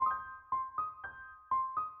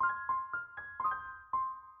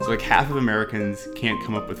So like half of Americans can't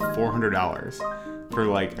come up with $400 for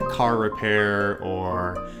like a car repair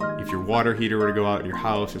or if your water heater were to go out in your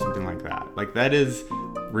house or something like that. Like that is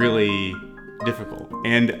really difficult.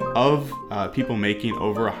 And of people making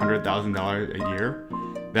over $100,000 a year,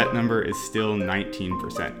 that number is still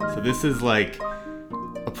 19%. So this is like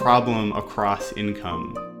a problem across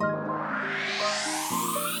income.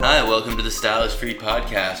 Hi, welcome to the Stylist Free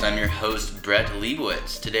Podcast. I'm your host, Brett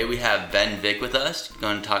Leibowitz. Today we have Vick with us,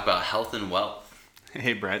 going to talk about health and wealth.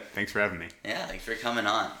 Hey Brett, thanks for having me. Yeah, thanks for coming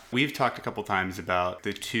on. We've talked a couple times about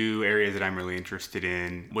the two areas that I'm really interested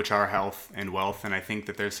in, which are health and wealth, and I think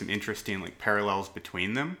that there's some interesting parallels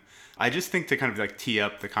between them. I just think to kind of tee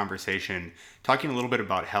up the conversation, talking a little bit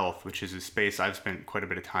about health, which is a space I've spent quite a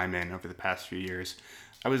bit of time in over the past few years.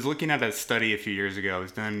 I was looking at a study a few years ago. It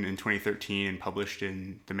was done in 2013 and published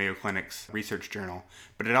in the Mayo Clinic's research journal.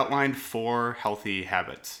 But it outlined 4 healthy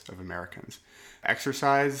habits of Americans.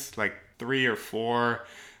 Exercise, like 3 or 4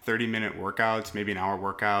 30-minute workouts, maybe an hour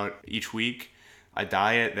workout each week. A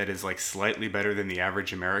diet that is slightly better than the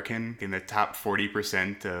average American, in the top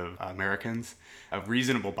 40% of Americans. A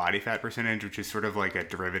reasonable body fat percentage, which is sort of like a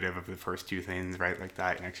derivative of the first two things, right? Like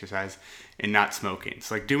diet and exercise. And not smoking.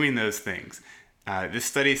 So doing those things. This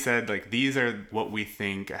study said these are what we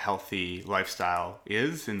think a healthy lifestyle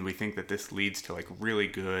is, and we think that this leads to really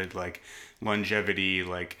good longevity,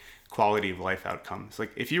 quality of life outcomes.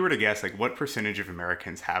 If you were to guess, what percentage of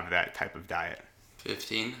Americans have that type of diet?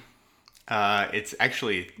 15? It's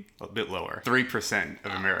actually a bit lower. 3%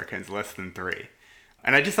 of Americans, less than 3.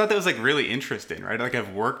 And I just thought that was really interesting, right?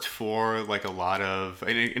 I've worked for a lot of,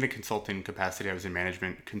 in a consulting capacity, I was in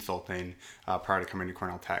management consulting prior to coming to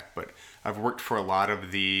Cornell Tech, but I've worked for a lot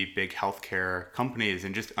of the big healthcare companies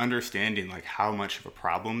and just understanding how much of a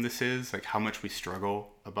problem this is, how much we struggle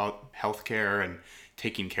about healthcare and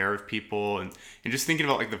taking care of people and just thinking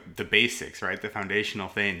about the basics, right? The foundational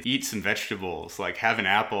things. Eat some vegetables, have an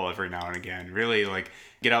apple every now and again, really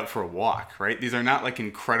get out for a walk, right? These are not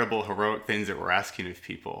incredible heroic things that we're asking of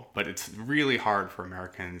people, but it's really hard for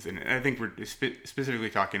Americans. And I think we're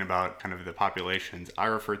specifically talking about kind of the populations. I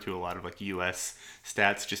refer to a lot of US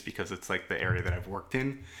stats just because it's the area that I've worked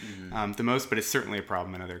in the most, but it's certainly a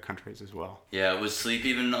problem in other countries as well. Yeah, was sleep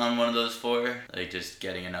even on one of those 4? Just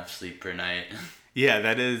getting enough sleep per night? Yeah,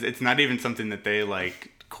 it's not even something that they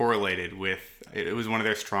correlated with. It was one of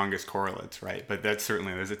their strongest correlates, right? But that's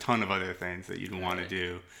certainly, there's a ton of other things that you'd want to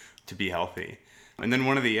do to be healthy. And then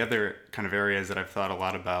one of the other kind of areas that I've thought a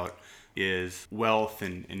lot about is wealth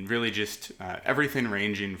and really just everything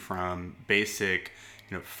ranging from basic,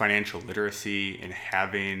 financial literacy and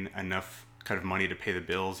having enough kind of money to pay the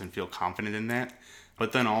bills and feel confident in that.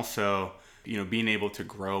 But then also, being able to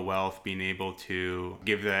grow wealth, being able to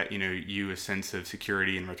give that, you a sense of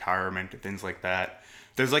security in retirement and things like that.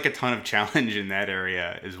 There's a ton of challenge in that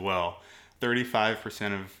area as well.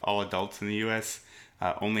 35% of all adults in the U.S.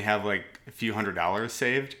 Only have a few $100s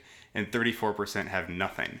saved, and 34% have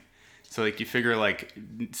nothing. So you figure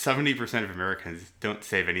 70% of Americans don't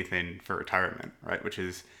save anything for retirement, right? Which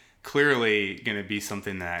is clearly going to be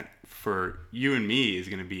something that for you and me is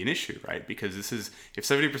going to be an issue, right? Because if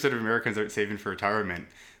 70% of Americans aren't saving for retirement,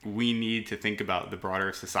 we need to think about the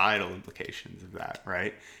broader societal implications of that,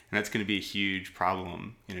 right? And that's going to be a huge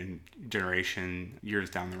problem in a generation, years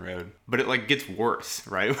down the road. But it gets worse,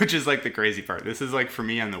 right? Which is the crazy part. This is for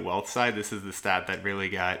me on the wealth side, this is the stat that really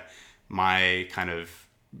got my kind of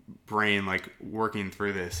brain working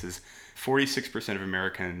through this is 46% of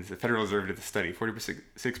Americans, the Federal Reserve did the study,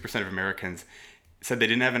 46% of Americans said they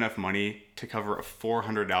didn't have enough money to cover a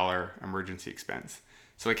 $400 emergency expense.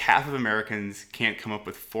 So half of Americans can't come up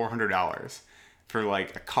with $400 for a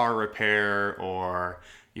car repair or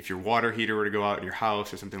if your water heater were to go out in your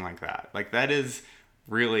house or something like that. That is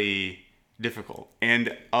really difficult.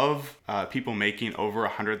 And of people making over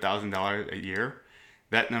 $100,000 a year,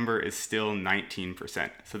 that number is still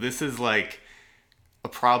 19%. So this is a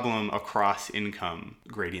problem across income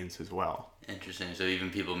gradients as well. Interesting. So even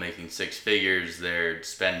people making 6 figures, they're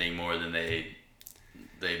spending more than they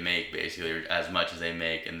make, basically, or as much as they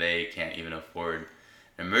make, and they can't even afford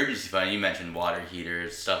an emergency fund. You mentioned water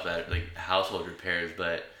heaters, stuff that household repairs,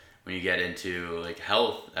 but when you get into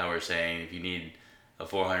health, that we're saying if you need to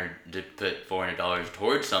put $400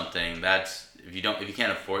 towards something, that's if you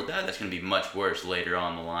can't afford that, that's going to be much worse later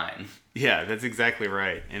on the line. Yeah, that's exactly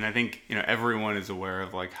right. And I think, everyone is aware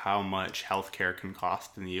of how much healthcare can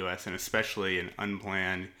cost in the US, and especially an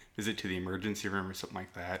unplanned visit to the emergency room or something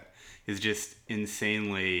like that is just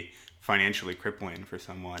insanely financially crippling for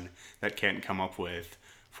someone that can't come up with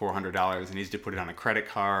 $400 and needs to put it on a credit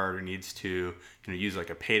card or needs to use like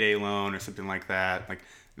a payday loan or something like that. Like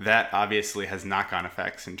that obviously has knock-on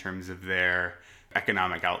effects in terms of their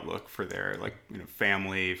economic outlook for their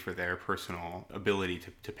family, for their personal ability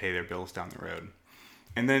to pay their bills down the road.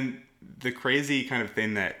 And then the crazy kind of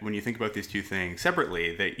thing that when you think about these two things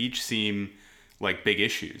separately, they each seem like big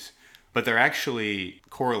issues, but they're actually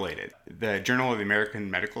correlated. The Journal of the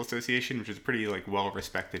American Medical Association, which is a pretty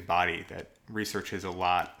well-respected body that researches a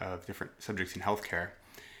lot of different subjects in healthcare,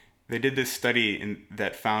 they did this study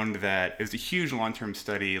that found that it was a huge long-term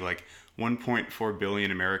study, 1.4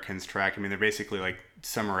 billion Americans tracked. I mean, they're basically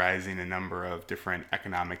summarizing a number of different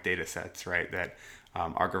economic data sets, right, that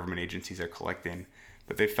our government agencies are collecting.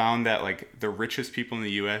 But they found that the richest people in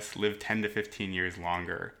the U.S. live 10 to 15 years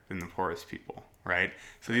longer than the poorest people, right?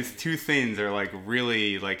 So these two things are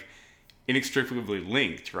really inextricably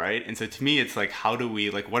linked, right? And so to me, it's how do we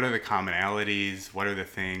what are the commonalities? What are the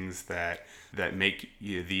things that make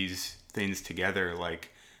these things together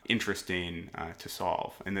interesting to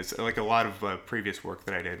solve? And there's a lot of previous work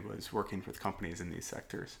that I did was working with companies in these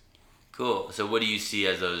sectors. Cool. So what do you see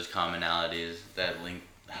as those commonalities that link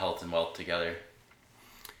health and wealth together?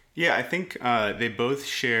 Yeah, I think they both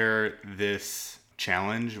share this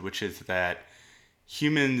challenge, which is that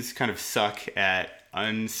humans kind of suck at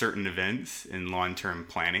uncertain events in long-term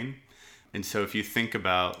planning. And so if you think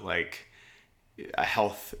about a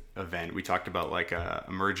health event, we talked about a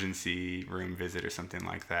emergency room visit or something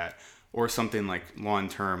like that, or something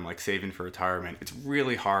long-term, saving for retirement, it's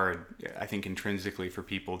really hard, I think, intrinsically for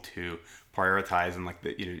people to prioritize,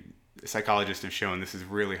 and psychologists have shown this is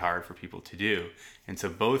really hard for people to do. And so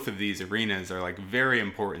both of these arenas are very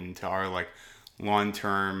important to our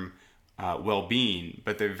long-term well-being,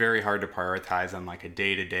 but they're very hard to prioritize on a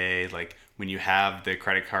day-to-day, when you have the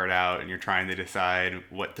credit card out and you're trying to decide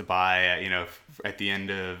what to buy at the end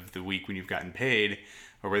of the week when you've gotten paid,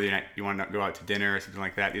 or whether you want to go out to dinner or something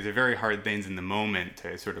like that. These are very hard things in the moment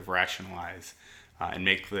to sort of rationalize and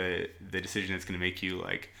make the decision that's going to make you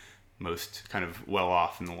most kind of well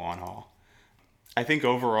off in the long haul. I think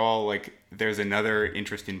overall, there's another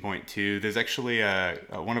interesting point too. There's actually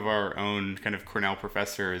one of our own kind of Cornell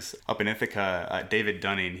professors up in Ithaca, David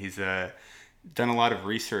Dunning. He's done a lot of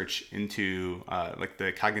research into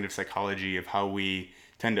the cognitive psychology of how we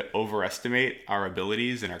tend to overestimate our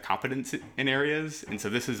abilities and our competence in areas. And so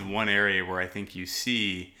this is one area where I think you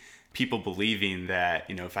see people believing that,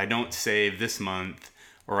 if I don't save this month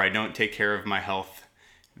or I don't take care of my health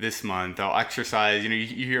this month, I'll exercise. You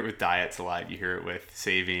hear it with diets a lot. You hear it with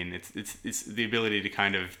saving. It's the ability to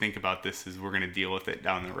kind of think about this as we're going to deal with it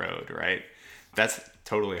down the road, right? That's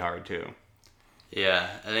totally hard too. Yeah,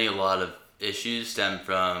 I think a lot of issues stem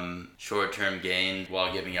from short-term gain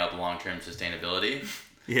while giving up long-term sustainability.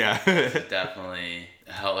 Yeah. Definitely.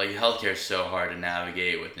 Healthcare is so hard to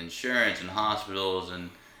navigate with insurance and hospitals, and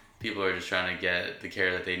people are just trying to get the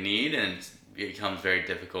care that they need, and it becomes very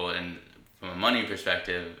difficult. And from a money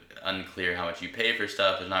perspective, unclear how much you pay for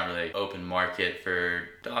stuff. There's not really open market for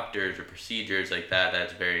doctors or procedures like that.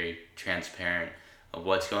 That's very transparent of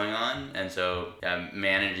what's going on. And so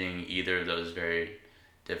managing either of those is very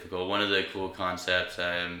difficult. One of the cool concepts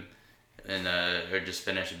just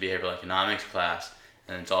finished a behavioral economics class,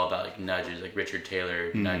 and it's all about nudges, Richard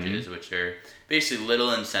Taylor nudges, which are basically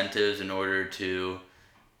little incentives in order to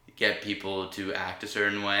get people to act a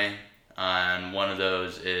certain way. And one of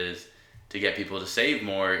those is to get people to save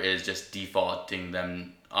more is just defaulting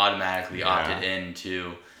them automatically opted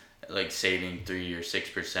into saving 3 or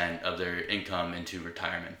 6% of their income into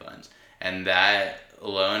retirement funds. And that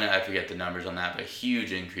alone, I forget the numbers on that, but a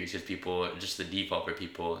huge increase because people, just the default for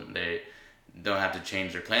people, and they don't have to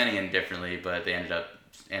change their planning any differently, but they end up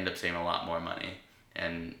saving a lot more money.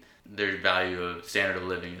 And their value of standard of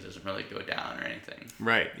living doesn't really go down or anything.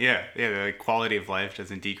 Right. Yeah. The quality of life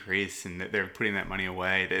doesn't decrease, and they're putting that money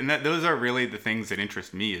away. And those are really the things that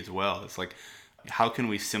interest me as well. It's how can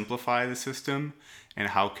we simplify the system, and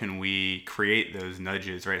how can we create those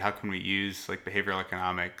nudges, right? How can we use behavioral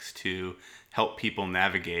economics to help people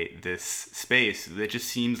navigate this space that just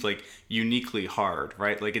seems uniquely hard,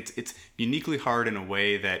 right? It's uniquely hard in a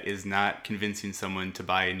way that is not convincing someone to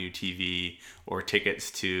buy a new TV or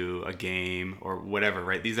tickets to a game or whatever,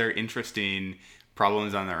 right? These are interesting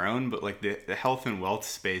problems on their own, but the health and wealth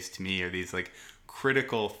space to me are these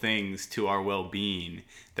critical things to our well-being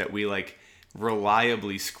that we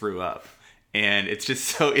reliably screw up. And it's just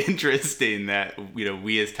so interesting that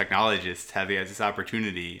we as technologists have this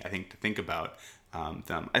opportunity, I think, to think about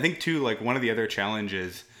them. I think too, one of the other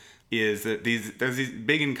challenges is that there's these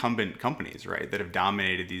big incumbent companies, right, that have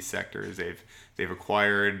dominated these sectors. They've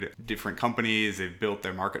acquired different companies, they've built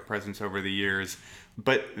their market presence over the years,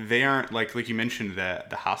 but they aren't like you mentioned,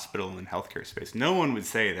 the hospital and healthcare space. No one would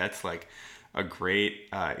say that's like a great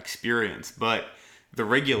experience, but the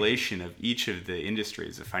regulation of each of the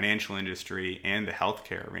industries, the financial industry and the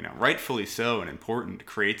healthcare arena, rightfully so and important,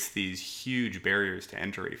 creates these huge barriers to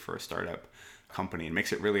entry for a startup company and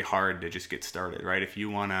makes it really hard to just get started, right? If you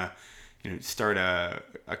want to start a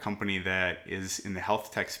company that is in the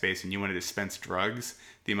health tech space and you want to dispense drugs,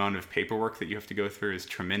 the amount of paperwork that you have to go through is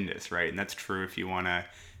tremendous, right? And that's true if you want to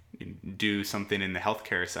do something in the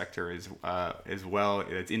healthcare sector as well.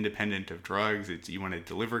 It's independent of drugs. You want to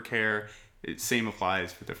deliver care. Same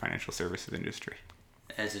applies for the financial services industry.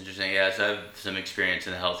 That's interesting. Yeah, so I have some experience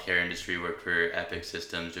in the healthcare industry. Worked for Epic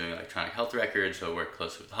Systems doing electronic health records, so I work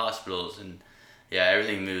closely with hospitals, and yeah,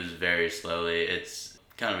 everything moves very slowly. It's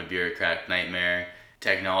kind of a bureaucratic nightmare.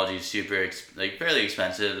 Technology is fairly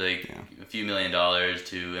expensive, a few $1 million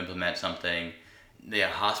to implement something. Yeah,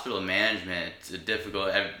 hospital management, it's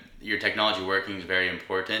difficult. Your technology working is very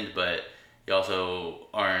important, but you also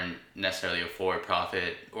aren't necessarily a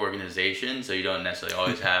for-profit organization, so you don't necessarily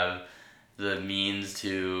always have the means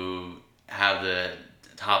to have the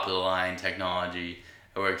top-of-the-line technology.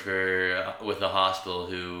 I worked with a hospital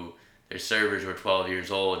who their servers were 12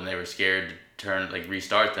 years old, and they were scared to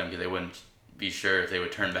restart them because they wouldn't be sure if they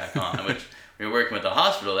would turn back on, which when you're working with a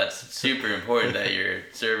hospital, that's super important that your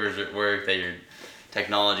servers work, that your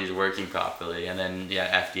technology is working properly. And then,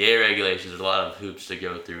 FDA regulations, there's a lot of hoops to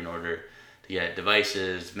go through in order to get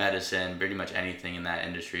devices, medicine, pretty much anything in that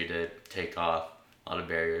industry to take off. A lot of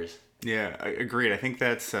barriers. Yeah, I agreed. I think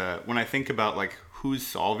that's when I think about who's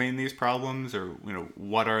solving these problems, or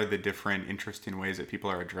what are the different interesting ways that people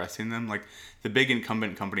are addressing them. Like the big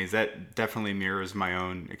incumbent companies, that definitely mirrors my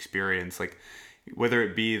own experience. Like whether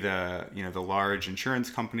it be the the large insurance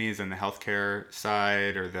companies and the healthcare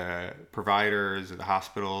side, or the providers or the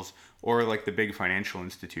hospitals, or like the big financial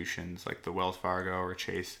institutions like the Wells Fargo or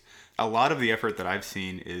Chase. A lot of the effort that I've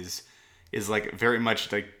seen is like very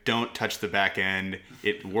much like, don't touch the back end.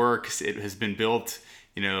 It works. It has been built,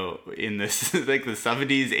 in this like the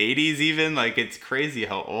 70s, 80s even. Like it's crazy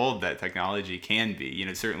how old that technology can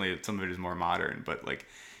be. Certainly some of it is more modern, but like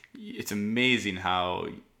it's amazing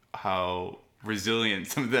how resilient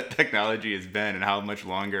some of that technology has been and how much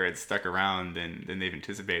longer it's stuck around than they've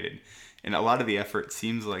anticipated. And a lot of the effort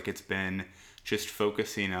seems like it's been just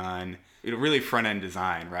focusing on really front-end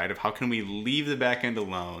design, right? Of how can we leave the back end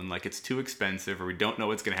alone, like it's too expensive, or we don't know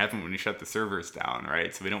what's going to happen when we shut the servers down,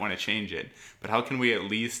 right? So we don't want to change it. But how can we at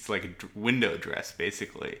least window dress,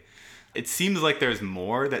 basically? It seems like there's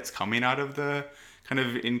more that's coming out of the kind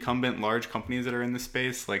of incumbent large companies that are in the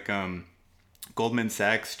space. Like Goldman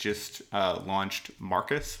Sachs just launched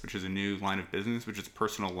Marcus, which is a new line of business, which is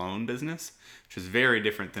personal loan business, which is very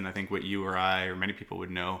different than I think what you or I or many people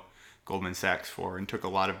would know Goldman Sachs for, and took a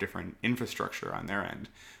lot of different infrastructure on their end.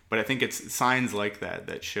 But I think it's signs like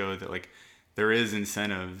that show that there is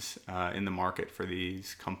incentives in the market for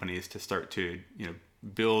these companies to start to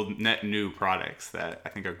build net new products that I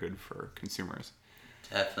think are good for consumers.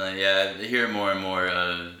 Definitely, yeah. I hear more and more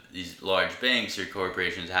of these large banks or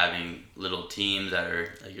corporations having little teams that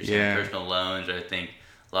are, like you're saying, personal loans. Or I think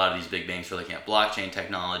a lot of these big banks are looking at blockchain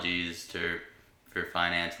technologies for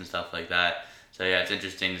finance and stuff like that. So yeah, it's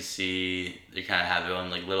interesting to see they kind of have their own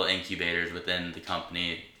little incubators within the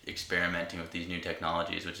company experimenting with these new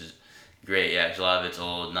technologies, which is great. Yeah, 'cause a lot of it's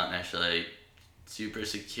old, not necessarily super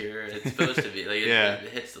secure. It's supposed to be it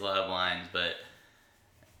hits a lot of lines, but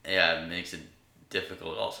yeah, it makes it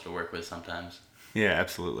difficult also to work with sometimes. Yeah,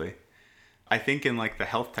 absolutely. I think in the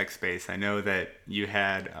health tech space, I know that you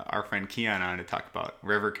had our friend Keon on to talk about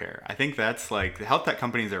Rivercare. I think that's the health tech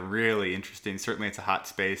companies are really interesting. Certainly it's a hot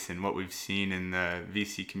space, and what we've seen in the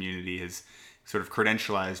VC community has sort of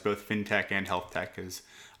credentialized both fintech and health tech as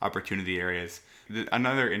opportunity areas.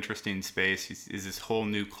 Another interesting space is this whole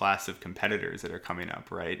new class of competitors that are coming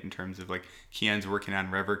up, right? In terms of Keon's working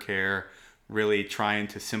on Rivercare, really trying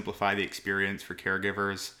to simplify the experience for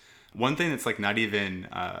caregivers. One thing that's not even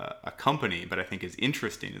a company, but I think is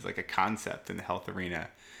interesting, is a concept in the health arena.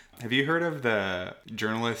 Have you heard of the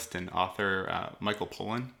journalist and author Michael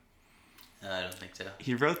Pollan? I don't think so.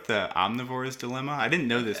 He wrote The Omnivore's Dilemma. I didn't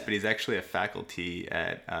know this, but he's actually a faculty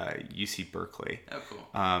at UC Berkeley. Oh, cool.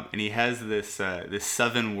 And he has this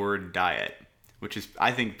 7-word diet, which is,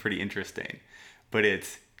 I think, pretty interesting. But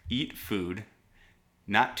it's eat food,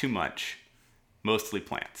 not too much, mostly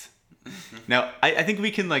plants. Now, I think we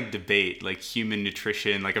can debate human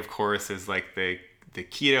nutrition. Of course, is the the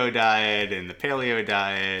keto diet and the paleo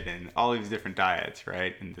diet and all these different diets,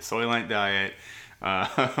 right? And the Soylent diet.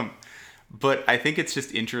 Um, but I think it's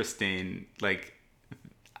just interesting. Like,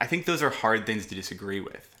 I think those are hard things to disagree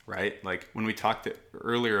with, right? Like when we talked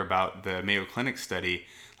earlier about the Mayo Clinic study,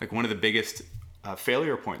 like one of the biggest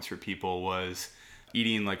failure points for people was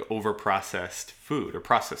eating like over-processed food or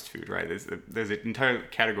processed food, right? There's an entire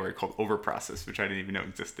category called over-processed, which I didn't even know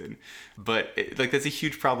existed. But like that's a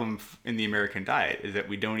huge problem in the American diet, is that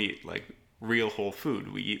we don't eat like real whole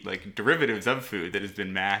food. We eat like derivatives of food that has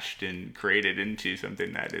been mashed and created into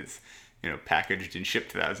something that is, packaged and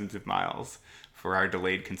shipped thousands of miles for our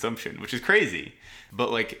delayed consumption, which is crazy.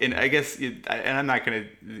 But like, and I guess, and I'm not going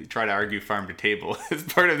to try to argue farm to table as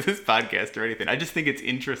part of this podcast or anything. I just think it's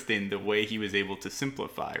interesting the way he was able to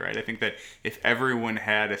simplify, right? I think that if everyone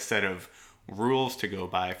had a set of rules to go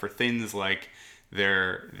by for things like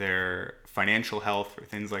their financial health or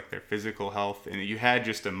things like their physical health, and you had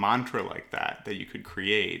just a mantra like that you could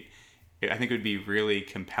create, I think it would be really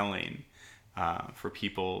compelling for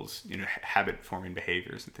people's habit forming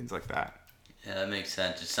behaviors and things like that. Yeah, that makes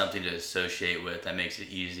sense. It's something to associate with. That makes it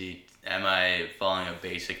easy. Am I following a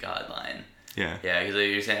basic guideline? Yeah. Yeah, because like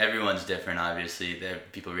you're saying, everyone's different. Obviously,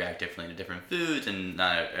 people react differently to different foods, and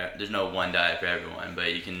there's no one diet for everyone.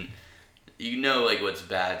 But like what's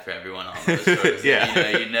bad for everyone almost. Sort of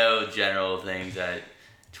Yeah. You know general things that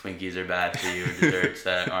Twinkies are bad for you, or desserts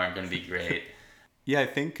that aren't going to be great. Yeah, I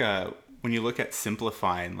think when you look at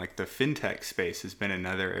simplifying, like the fintech space has been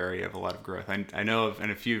another area of a lot of growth. I know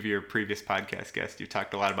in a few of your previous podcast guests, you've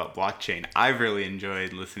talked a lot about blockchain. I've really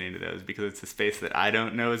enjoyed listening to those because it's a space that I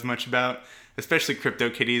don't know as much about, especially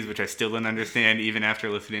CryptoKitties, which I still don't understand even after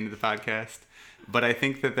listening to the podcast. But I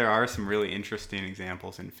think that there are some really interesting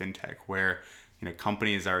examples in fintech where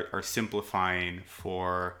companies are simplifying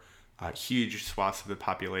for huge swaths of the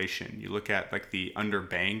population. You look at like the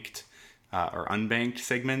underbanked or unbanked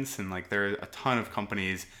segments, and like there are a ton of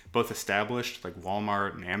companies, both established like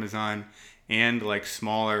Walmart and Amazon, and like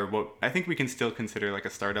smaller, what I think we can still consider like a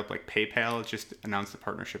startup, like PayPal just announced a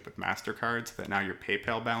partnership with MasterCard, so that now your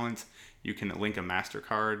PayPal balance, you can link a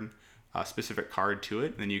MasterCard specific card to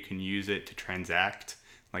it, and then you can use it to transact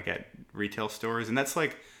like at retail stores. And that's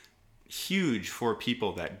like huge for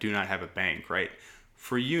people that do not have a bank, right?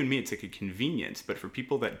 For you and me, it's like a convenience, but for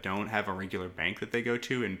people that don't have a regular bank that they go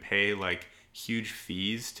to and pay like huge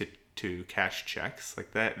fees to cash checks,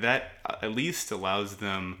 like that at least allows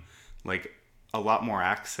them like a lot more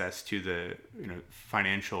access to the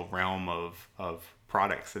financial realm of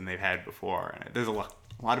products than they've had before. And there's a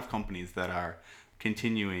lot of companies that are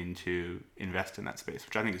continuing to invest in that space,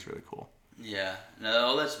 which I think is really cool. Yeah,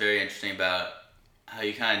 no, that's very interesting about how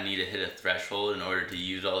you kind of need to hit a threshold in order to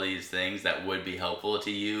use all these things that would be helpful to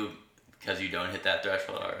you because you don't hit that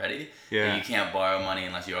threshold already. Yeah. And you can't borrow money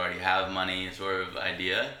unless you already have money, sort of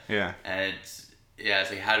idea. Yeah. And it's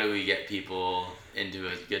like, how do we get people into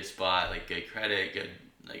a good spot, like good credit, good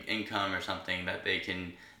like income or something that they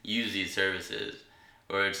can use these services?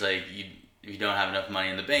 Or it's like if you don't have enough money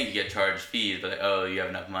in the bank, you get charged fees, but like, oh, you have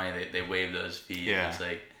enough money, they waive those fees. Yeah. And it's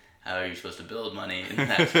like, how are you supposed to build money in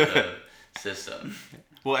that sort of system?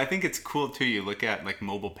 Well, I think it's cool too. You look at like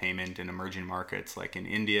mobile payment in emerging markets, like in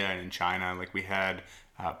India and in China. Like we had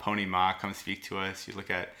Pony Ma come speak to us. You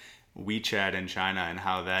look at WeChat in China and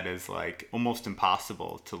how that is like almost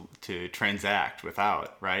impossible to transact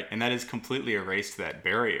without, right? And that has completely erased that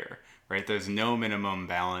barrier, right? There's no minimum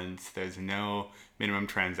balance. There's no minimum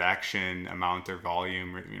transaction amount or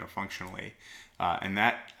volume, functionally. And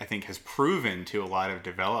that, I think, has proven to a lot of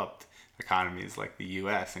developed economies like the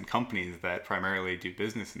U.S. and companies that primarily do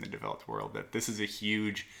business in the developed world that this is a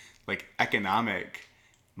huge like economic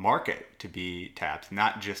market to be tapped,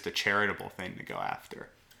 not just a charitable thing to go after.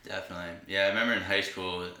 Definitely. Yeah, I remember in high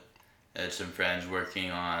school I had some friends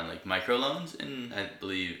working on like microloans in, I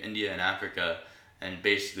believe, India and Africa, and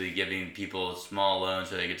basically giving people small loans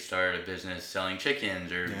so they could start a business selling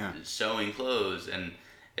chickens or sewing clothes. And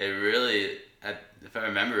it really, if I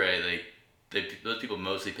remember right, like those people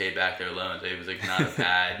mostly paid back their loans. It was like not a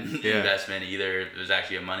bad investment either. It was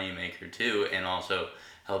actually a money maker too, and also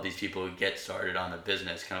helped these people get started on a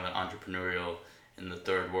business, kind of an entrepreneurial in the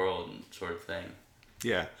third world sort of thing.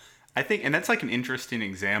 Yeah, I think, and that's like an interesting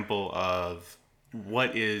example of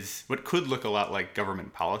what could look a lot like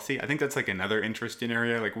government policy. I think that's like another interesting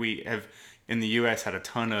area. Like we have in the U.S. had a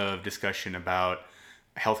ton of discussion about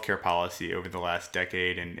healthcare policy over the last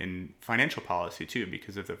decade and financial policy too,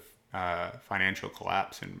 because of the financial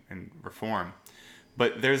collapse and reform.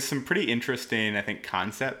 But there's some pretty interesting, I think,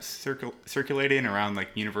 concepts circulating around like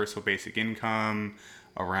universal basic income,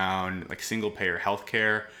 around like single payer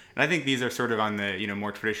healthcare. And I think these are sort of on the,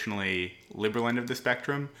 more traditionally liberal end of the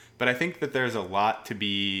spectrum. But I think that there's a lot to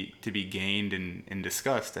be gained and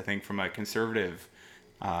discussed, I think, from a conservative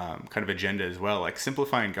kind of agenda as well. Like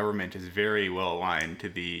simplifying government is very well aligned to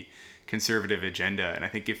the conservative agenda. And I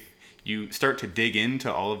think if you start to dig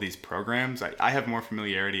into all of these programs, I have more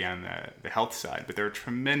familiarity on the health side, but there are a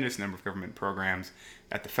tremendous number of government programs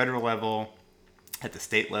at the federal level, at the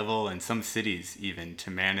state level, and some cities even,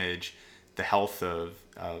 to manage the health of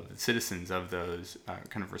citizens of those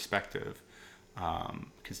kind of respective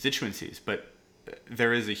constituencies. But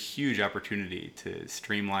there is a huge opportunity to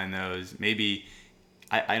streamline those. Maybe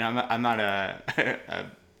I'm not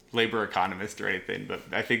a labor economist or anything, but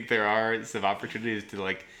I think there are some opportunities to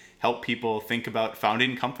like help people think about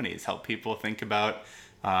founding companies, help people think about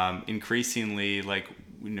increasingly like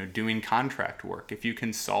doing contract work. If you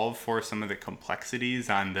can solve for some of the complexities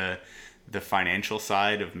on the financial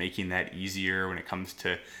side of making that easier when it comes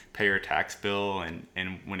to pay your tax bill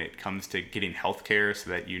and when it comes to getting healthcare, so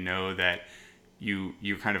that that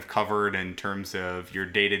you're kind of covered in terms of your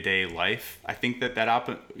day-to-day life. I think that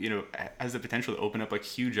has the potential to open up like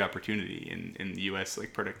huge opportunity in the U.S.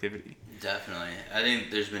 like productivity. Definitely. I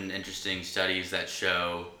think there's been interesting studies that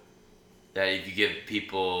show that if you give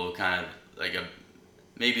people kind of like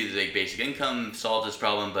maybe like basic income solves this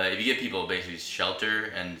problem, but if you give people basically shelter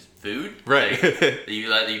and food, right, like,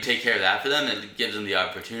 you take care of that for them, it gives them the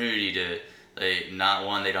opportunity to they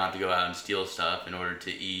don't have to go out and steal stuff in order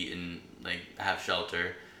to eat and like have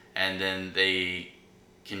shelter, and then they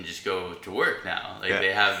can just go to work now. Like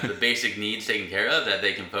they have the basic needs taken care of, that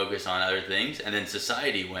they can focus on other things, and then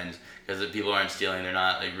society wins because the people aren't stealing, they're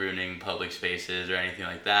not like ruining public spaces or anything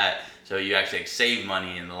like that. So you actually like save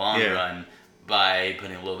money in the long run by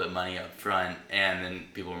putting a little bit of money up front, and then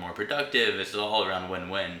people are more productive. It's all around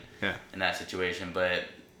win-win in that situation. But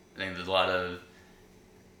I think there's a lot of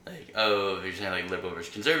like, if you're saying like liberal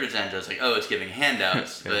versus conservative agenda, it's like, it's giving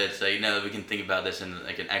handouts. But it's like, no, we can think about this in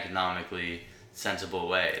like an economically sensible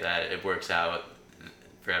way that it works out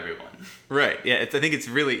for everyone. Right. Yeah. I think it's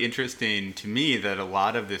really interesting to me that a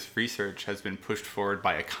lot of this research has been pushed forward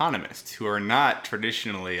by economists who are not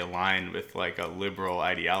traditionally aligned with like a liberal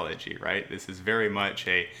ideology, right? This is very much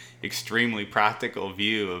a extremely practical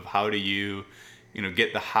view of how do you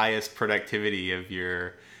get the highest productivity of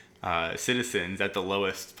your citizens at the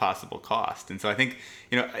lowest possible cost. And so I think,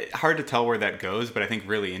 hard to tell where that goes, but I think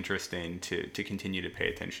really interesting to continue to pay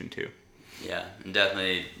attention to. Yeah, and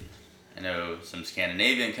definitely, I know some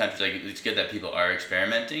Scandinavian countries, like it's good that people are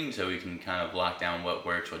experimenting so we can kind of lock down what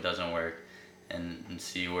works, what doesn't work, and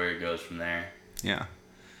see where it goes from there. Yeah.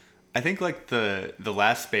 I think like the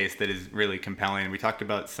last space that is really compelling, we talked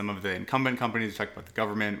about some of the incumbent companies, we talked about the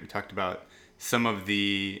government, we talked about some of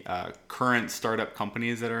the current startup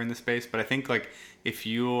companies that are in the space. But I think like if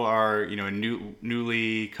you are a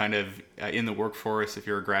newly kind of in the workforce, if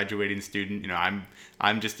you're a graduating student,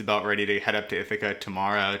 I'm just about ready to head up to Ithaca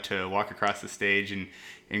tomorrow to walk across the stage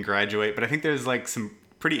and graduate. But I think there's like some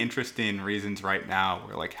pretty interesting reasons right now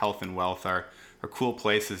where like health and wealth are cool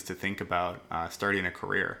places to think about starting a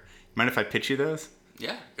career. Mind if I pitch you those?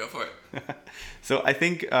 Yeah, go for it. So I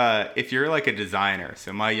think if you're like a designer,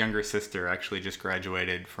 so my younger sister actually just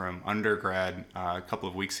graduated from undergrad a couple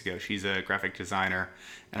of weeks ago. She's a graphic designer.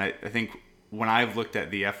 And I think when I've looked at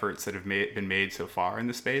the efforts that have been made so far in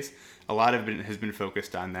the space, a lot of it has been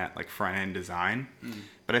focused on that like front end design.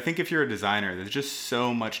 But I think if you're a designer, there's just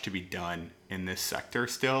so much to be done in this sector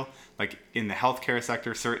still. Like in the healthcare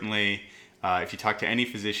sector, certainly. If you talk to any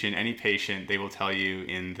physician, any patient, they will tell you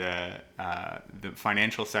in the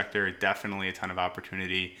financial sector, definitely a ton of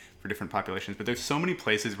opportunity for different populations. But there's so many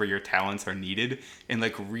places where your talents are needed and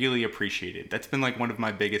like really appreciated. That's been like one of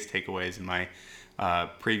my biggest takeaways in my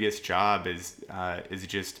previous job is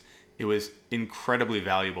just it was incredibly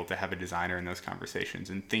valuable to have a designer in those conversations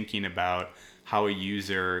and thinking about how a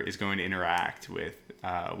user is going to interact with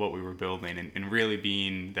what we were building and really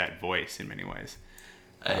being that voice in many ways.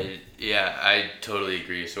 I totally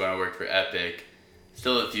agree. So when I worked for Epic,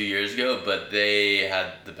 still a few years ago, but they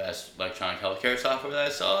had the best electronic healthcare software that I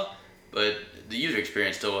saw, but the user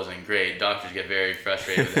experience still wasn't great. Doctors get very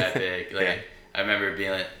frustrated with Epic. I remember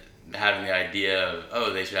having the idea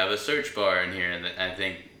of, they should have a search bar in here, and I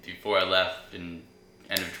think before I left in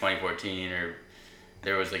end of 2014,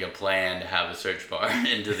 there was like a plan to have a search bar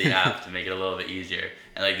into the app to make it a little bit easier.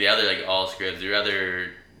 And like the other like Allscripts, the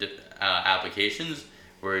other applications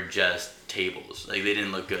were just tables. Like they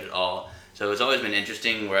didn't look good at all. So it's always been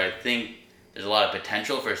interesting where I think there's a lot of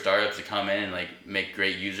potential for startups to come in and like make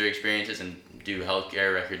great user experiences and do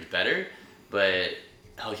healthcare records better. But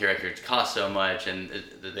healthcare records cost so much, and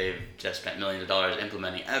they've just spent millions of dollars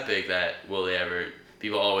implementing Epic, that will they ever,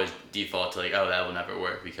 people always default to like, oh, that will never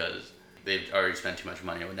work because they've already spent too much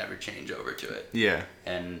money and would never change over to it. Yeah.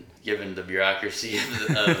 And given the bureaucracy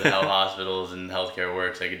of how hospitals and healthcare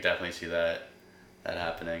works, I could definitely see that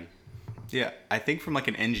happening. Yeah, I think from like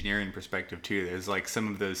an engineering perspective too, there's like some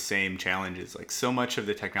of those same challenges. Like so much of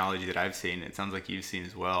the technology that I've seen, it sounds like you've seen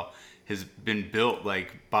as well, has been built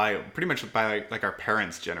like by pretty much by like our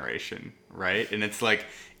parents' generation, right? And it's like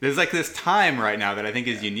there's like this time right now that I think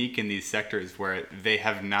is unique in these sectors where they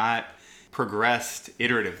have not progressed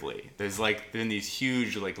iteratively. There's like been these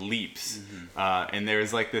huge like leaps, and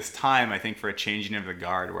there's like this time I think for a changing of the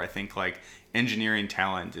guard where I think like engineering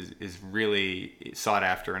talent is really sought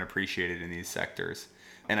after and appreciated in these sectors.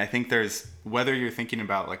 And I think there's, whether you're thinking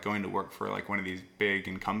about like going to work for like one of these big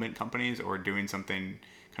incumbent companies or doing something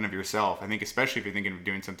kind of yourself, I think especially if you're thinking of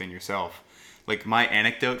doing something yourself, like my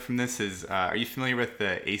anecdote from this is, are you familiar with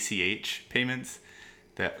the ACH payments?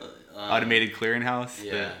 The automated clearinghouse?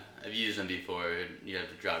 Yeah. I've used them before. You have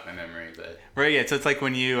to jog my memory, but right. Yeah. So it's like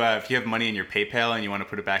when you, if you have money in your PayPal and you want to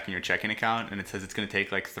put it back in your checking account, and it says it's going to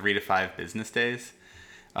take like 3 to 5 business days.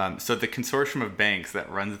 So the consortium of banks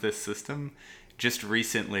that runs this system just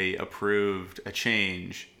recently approved a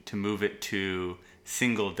change to move it to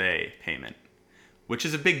single day payment, which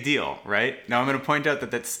is a big deal, right? Now I'm going to point out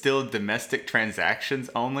that that's still domestic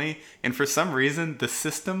transactions only, and for some reason the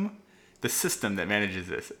system that manages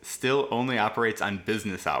this still only operates on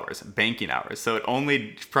business hours, banking hours. So it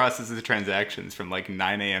only processes transactions from like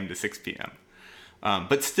 9 a.m. to 6 p.m.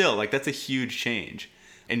 But still, like that's a huge change.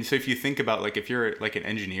 And so if you think about like if you're like an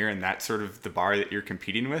engineer and that's sort of the bar that you're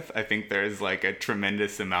competing with, I think there's like a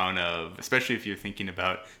tremendous amount of, especially if you're thinking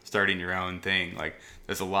about starting your own thing, like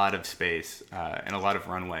there's a lot of space and a lot of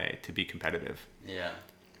runway to be competitive. Yeah.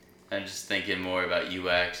 I'm just thinking more about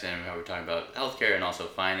UX and how we're talking about healthcare and also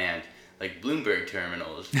finance. Like Bloomberg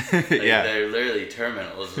terminals, like yeah, they're literally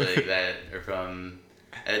terminals like that are from.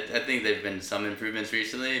 I think there've been some improvements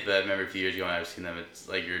recently, but I remember a few years ago when I've seen them. It's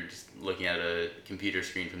like you're just looking at a computer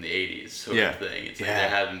screen from the '80s sort of thing. It's like there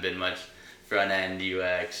hasn't been much front end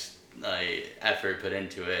UX effort put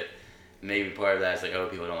into it. Maybe part of that is like, oh,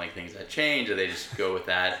 people don't like things that change, or they just go with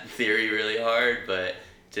that theory really hard. But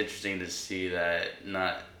it's interesting to see that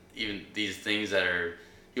not even these things that are.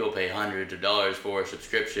 People pay hundreds of dollars for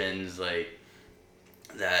subscriptions, like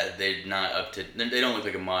that. They're not up to. They don't look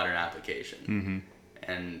like a modern application. Mm-hmm.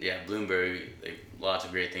 And yeah, Bloomberg, lots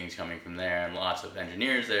of great things coming from there, and lots of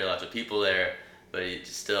engineers there, lots of people there, but it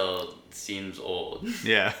still seems old.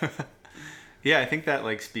 Yeah, yeah. I think that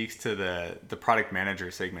like speaks to the product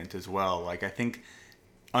manager segment as well. Like I think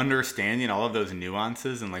understanding all of those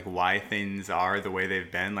nuances and like why things are the way they've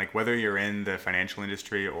been, like whether you're in the financial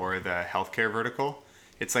industry or the healthcare vertical.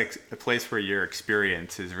 It's like a place where your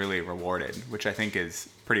experience is really rewarded, which I think is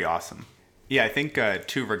pretty awesome. Yeah, I think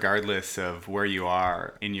too, regardless of where you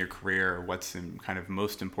are in your career, what's kind of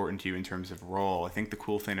most important to you in terms of role, I think the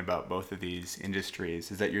cool thing about both of these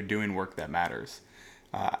industries is that you're doing work that matters.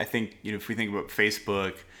 I think, if we think about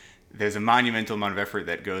Facebook, there's a monumental amount of effort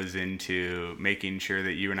that goes into making sure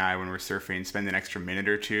that you and I, when we're surfing, spend an extra minute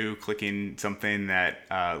or two clicking something that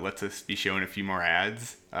lets us be shown a few more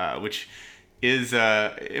ads, which is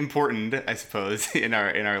important, I suppose, in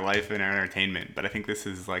our life and our entertainment. But I think this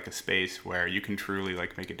is like a space where you can truly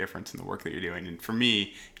like make a difference in the work that you're doing. And for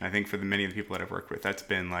me, and I think for the many of the people that I've worked with, that's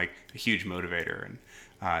been like a huge motivator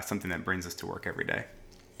and something that brings us to work every day.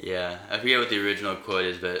 Yeah, I forget what the original quote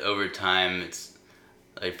is, but over time, it's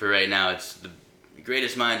like for right now, it's the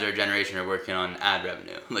greatest minds of our generation are working on ad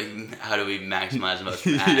revenue. Like, how do we maximize the most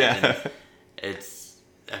from ads? Yeah. And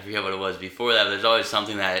I forget what it was before that, but there's always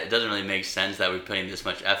something that it doesn't really make sense that we're putting this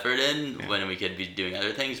much effort in when we could be doing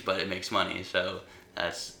other things, but it makes money. So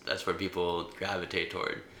that's where people gravitate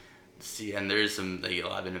toward. See, and there's some a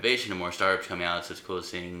lot of innovation and more startups coming out, so it's cool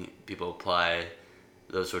seeing people apply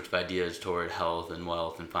those sorts of ideas toward health and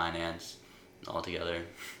wealth and finance all together.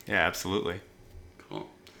 Yeah, absolutely. Cool.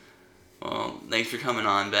 Well, thanks for coming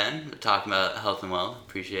on, Ben. Talking about health and wealth.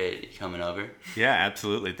 Appreciate you coming over. Yeah,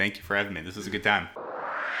 absolutely. Thank you for having me. This was a good time.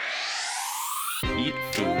 Eat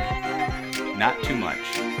food, not too much,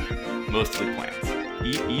 mostly plants.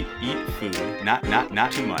 Eat food, not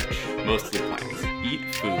too much, mostly plants.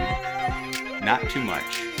 Eat food, not too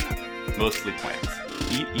much, mostly plants.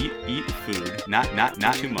 Eat food, not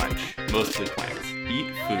too much, mostly plants.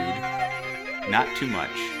 Eat food, not too much,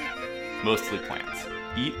 mostly plants.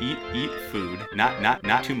 Eat food,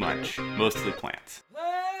 not too much, mostly plants.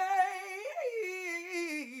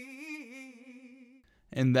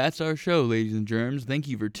 And that's our show, ladies and germs. Thank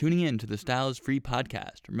you for tuning in to the Style is Free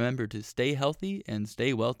podcast. Remember to stay healthy and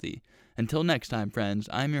stay wealthy. Until next time, friends,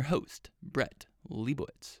 I'm your host, Brett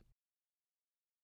Leibowitz.